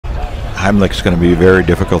Heimlich's going to be very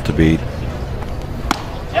difficult to beat.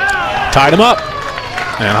 Tied him up.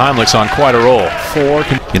 And Heimlich's on quite a roll. 4.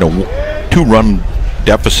 You know, 2-run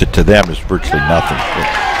deficit to them is virtually nothing.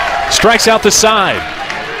 Strikes out the side.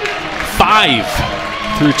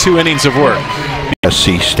 5 through 2 innings of work.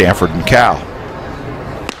 USC, Stanford, and Cal.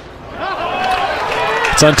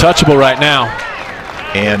 It's untouchable right now.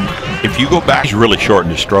 And if you go back, he's really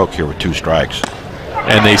shortened his stroke here with 2 strikes.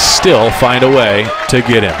 And they still find a way to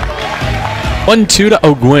get him. 1-2 to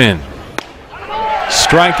O'Gwin.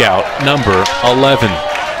 Strikeout number 11.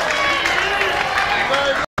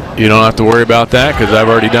 You don't have to worry about that because I've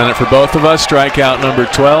already done it for both of us. Strikeout number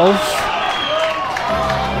 12.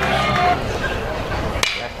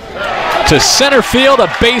 To center field, a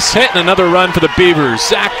base hit and another run for the Beavers.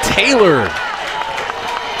 Zach Taylor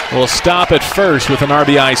will stop at first with an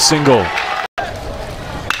RBI single.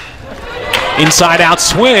 Inside out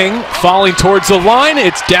swing, falling towards the line.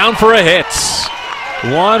 It's down for a hit.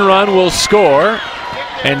 1 run will score.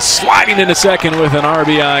 And sliding into second with an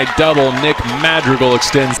RBI double, Nick Madrigal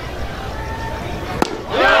extends.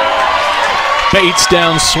 Bates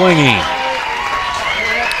down swinging.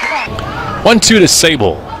 1-2 to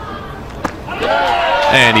Sable.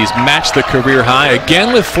 And he's matched the career high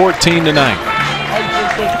again with 14 tonight.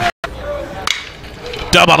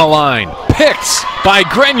 Dub on a line. Picked by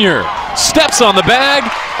Grenier. Steps on the bag,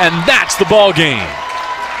 and that's the ball game.